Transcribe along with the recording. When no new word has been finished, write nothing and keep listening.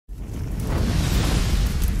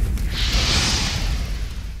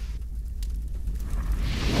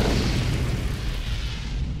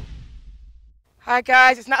Hi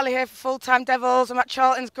guys, it's Natalie here for Full Time Devils. I'm at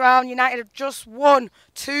Charlton's ground. United have just won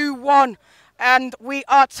 2-1 and we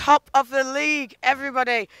are top of the league,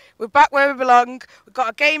 everybody. We're back where we belong. We've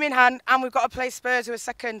got a game in hand and we've got to play Spurs, who are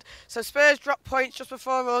second. So Spurs dropped points just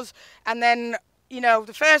before us, and then, you know,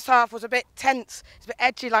 the first half was a bit tense. It's a bit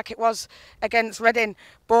edgy like it was against Reading,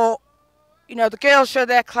 but you know, the girls showed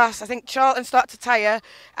their class. I think Charlton started to tire,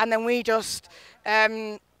 and then we just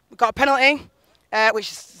got a penalty,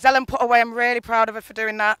 which Zelem put away. I'm really proud of her for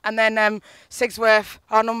doing that. And then Sigsworth,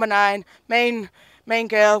 our number 9, main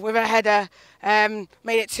girl, with her header,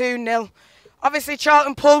 made it 2-0. Obviously,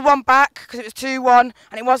 Charlton pulled one back because it was 2-1,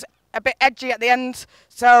 and it was a bit edgy at the end.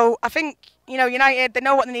 So I think, you know, United, they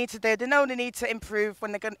know what they need to do. They know they need to improve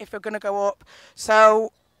when if they're going to go up.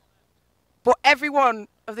 So, but everyone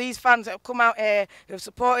of these fans that have come out here, who have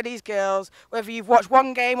supported these girls, whether you've watched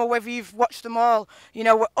one game or whether you've watched them all, you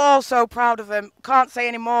know, we're all so proud of them. Can't say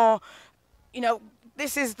any more. You know,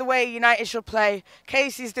 this is the way United should play.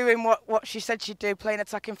 Casey's doing what she said she'd do, playing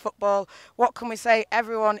attacking football. What can we say?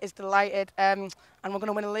 Everyone is delighted, and we're going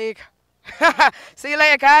to win the league. See you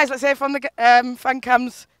later, guys. Let's hear from the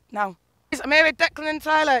Fancams now. I'm here with Declan and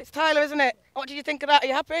Tyler. It's Tyler, isn't it? What did you think of that? Are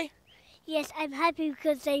you happy? Yes, I'm happy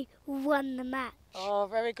because they won the match. Oh,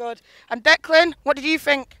 very good. And Declan, what did you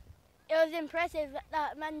think? It was impressive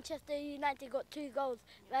that Manchester United got 2 goals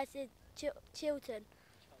versus Charlton.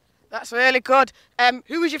 That's really good.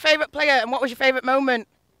 Who was your favourite player and what was your favourite moment?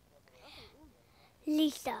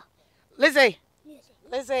 Lisa. Lizzie?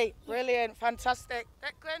 Lizzie, brilliant, fantastic.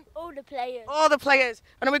 Declan? All the players. All the players.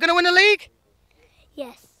 And are we going to win the league?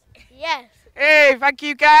 Yes. Yes. Hey, thank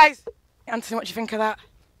you guys. Anthony, what do you think of that?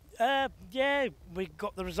 Yeah, we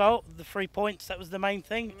got the result, the 3 points. That was the main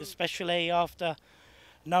thing, especially after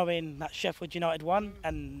knowing that Sheffield United won.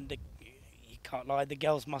 And you can't lie, the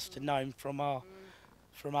girls must have known from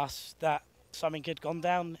us that something had gone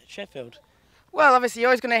down at Sheffield. Well, obviously, you're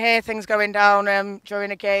always going to hear things going down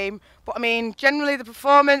during a game. But, I mean, generally the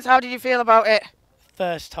performance, how did you feel about it?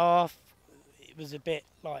 First half, it was a bit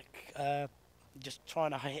like just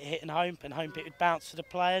trying to hit and hope it would bounce to the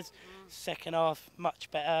players. Second half,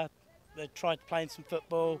 much better. They tried playing some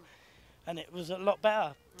football, and it was a lot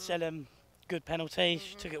better. Zelem, good penalty.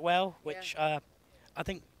 She took it well, which I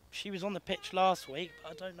think she was on the pitch last week.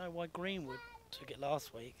 But I don't know why Greenwood took it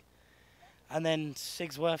last week. And then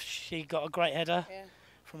Sigsworth, she got a great header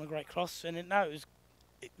from a great cross, and it was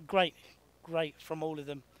great from all of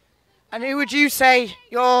them. And who would you say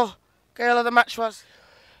your girl of the match was?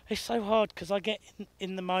 It's so hard because I get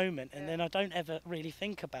in the moment and then I don't ever really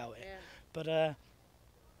think about it. But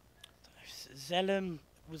Zelem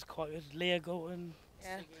was quite good. Leah Gorton.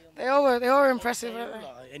 Yeah. They all were impressive, weren't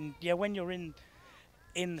they? And yeah, when you're in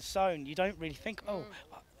the zone, you don't really think, oh,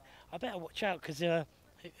 I better watch out because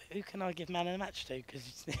who can I give man of the match to?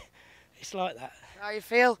 Because it's like that. How you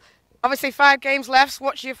feel? Obviously, 5 games left.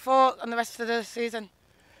 What's your thought on the rest of the season?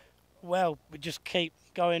 Well, we just keep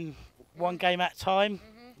going one game at a time.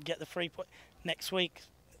 Get the 3 points. Next week,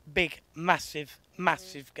 big, massive game.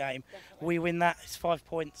 Definitely. We win that, it's 5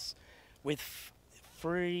 points with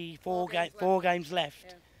 4 games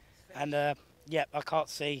left. And I can't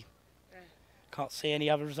see any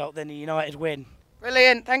other result than a United win.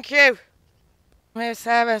 Brilliant, thank you. Here's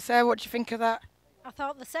Sarah. Sarah, what do you think of that? I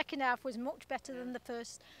thought the second half was much better than the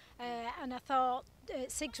first, and I thought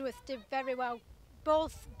Sigsworth did very well.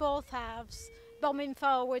 Both halves, bombing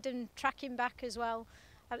forward and tracking back as well.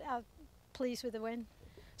 I'm pleased with the win.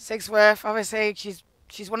 Sigsworth, obviously,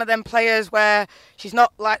 she's one of them players where she's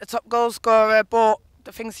not like the top goal scorer, but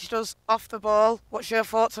the things she does off the ball. What's your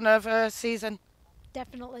thoughts on her season?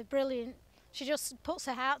 Definitely brilliant. She just puts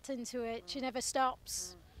her heart into it. She never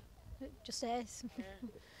stops. It just is.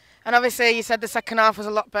 And obviously, you said the second half was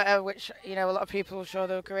a lot better, which, you know, a lot of people will sure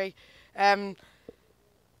they'll agree.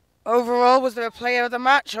 Overall, was there a player of the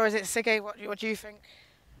match, or is it Siggy? What do you think?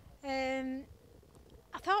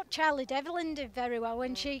 I thought Charlie Devlin did very well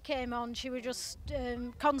when she came on. She was just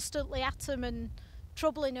constantly at them and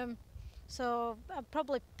troubling them. So I'd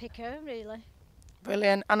probably pick her, really.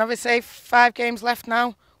 Brilliant. And obviously 5 games left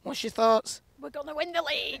now. What's your thoughts? We're going to win the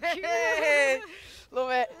league.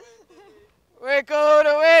 Love it. We're going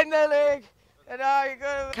to win the league. And are you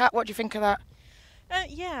going to... Kat, what do you think of that?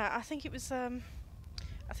 Yeah, I think it was an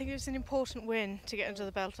important win to get under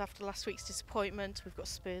the belt after last week's disappointment. We've got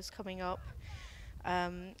Spurs coming up.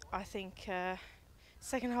 I think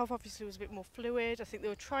second half obviously was a bit more fluid. I think they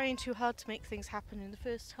were trying too hard to make things happen in the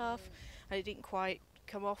first half, and it didn't quite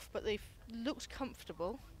come off, but they looked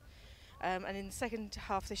comfortable. And in the second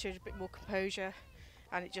half they showed a bit more composure,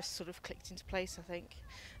 and it just sort of clicked into place, I think.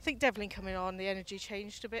 I think Devlin coming on, the energy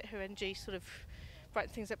changed a bit. Her energy sort of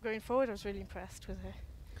brighten things up going forward. I was really impressed with her.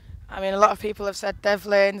 I mean, a lot of people have said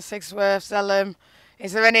Devlin, Sigsworth, Zelem.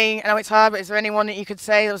 Is there any, I know it's hard, but is there anyone that you could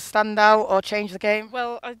say that will stand out or change the game?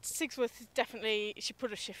 Well, Sigsworth definitely, she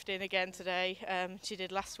put a shift in again today. She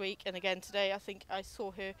did last week and again today. I think I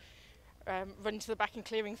saw her run to the back and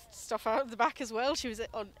clearing stuff out of the back as well. She was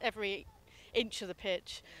on every inch of the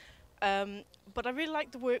pitch. But I really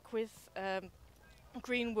liked the work with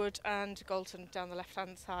Greenwood and Galton down the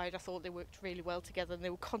left-hand side. I thought they worked really well together and they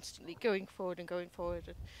were constantly going forward and going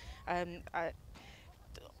forward. And,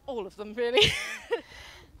 all of them, really.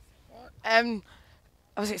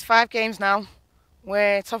 Obviously, it's 5 games now.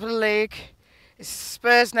 We're top of the league. It's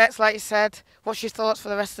Spurs next, like you said. What's your thoughts for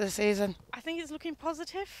the rest of the season? I think it's looking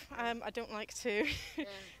positive. I don't like to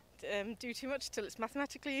do too much till it's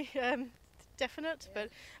mathematically definite. But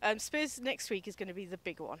Spurs next week is going to be the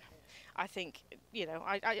big one. I think, you know,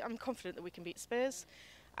 I'm confident that we can beat Spurs.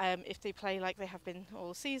 If they play like they have been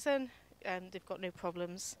all season, they've got no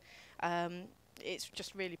problems. It's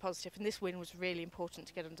just really positive, and this win was really important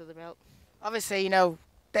to get under the belt. Obviously, you know,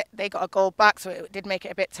 they got a goal back, so it did make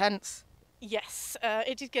it a bit tense. Yes,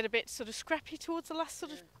 it did get a bit sort of scrappy towards the last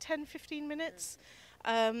sort of 10-15 minutes.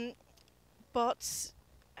 But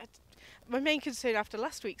my main concern after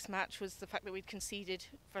last week's match was the fact that we'd conceded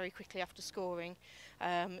very quickly after scoring.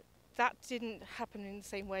 That didn't happen in the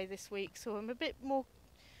same way this week, so I'm a bit more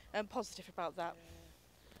positive about that.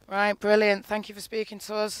 Right, brilliant. Thank you for speaking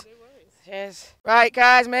to us. No worries. Cheers. Right,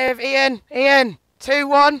 guys, move. Ian,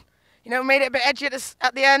 2-1. You know, we made it a bit edgy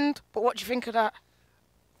at the end, but what do you think of that?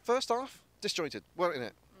 First half, disjointed, weren't in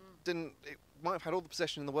it? It might have had all the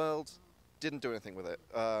possession in the world, didn't do anything with it.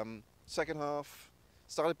 Second half,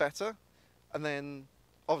 started better, and then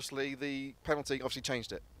obviously the penalty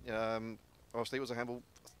changed it. Obviously it was a handball.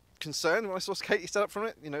 Concern when I saw Katie set up from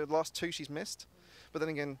it. You know, the last 2 she's missed, but then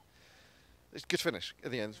again, it's a good finish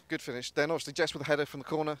at the end. Good finish. Then obviously Jess with a header from the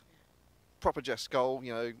corner, proper Jess goal.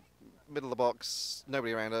 You know, middle of the box,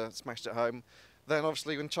 nobody around her, smashed it home. Then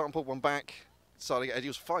obviously when Charlton pulled one back, started to get Eddie,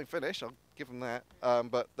 was a fine finish. I'll give them that.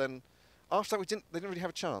 But then after that, they didn't really have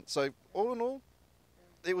a chance. So all in all,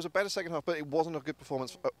 it was a better second half, but it wasn't a good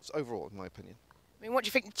performance overall, in my opinion. I mean, what do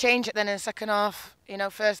you think to change it then in the second half? You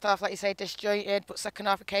know, first half, like you say, disjointed, but second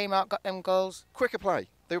half it came out, got them goals. Quicker play.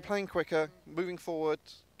 They were playing quicker, moving forward,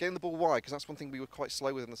 getting the ball wide, because that's one thing we were quite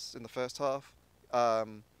slow with in the first half.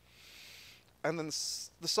 And then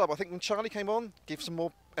the sub, I think when Charlie came on, gave some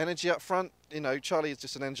more energy up front. You know, Charlie is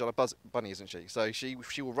just an engine on a bunny, isn't she? So she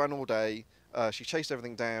will run all day. She chased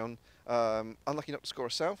everything down. Unlucky not to score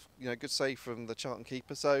herself. You know, good save from the Charlton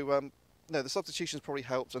keeper. So no, the substitutions probably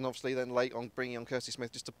helped, and obviously then late on bringing on Kirsty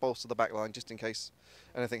Smith just to bolster the back line, just in case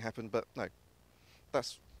anything happened. But no,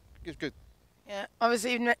 that's good. Yeah,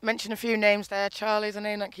 obviously you mentioned a few names there. Charlie's a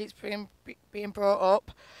name that keeps being brought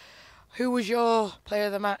up. Who was your player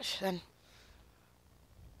of the match then?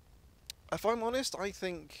 If I'm honest, I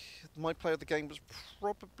think my player of the game was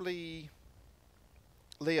probably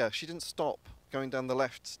Leah. She didn't stop going down the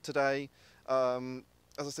left today.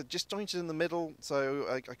 As I said, just jointed in the middle, so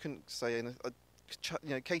I couldn't say anything. You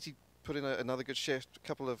know, Katie put in another good shift, a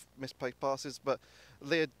couple of misplaced passes, but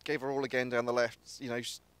Leah gave her all again down the left. You know,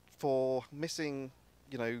 for missing,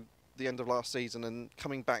 you know, the end of last season and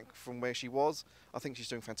coming back from where she was. I think she's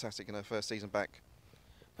doing fantastic in her first season back.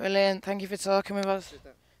 Brilliant. Thank you for talking with us.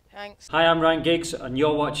 Thanks. Hi, I'm Ryan Giggs, and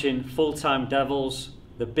you're watching Full Time Devils,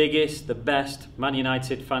 the biggest, the best Man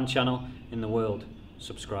United fan channel in the world.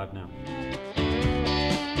 Subscribe now.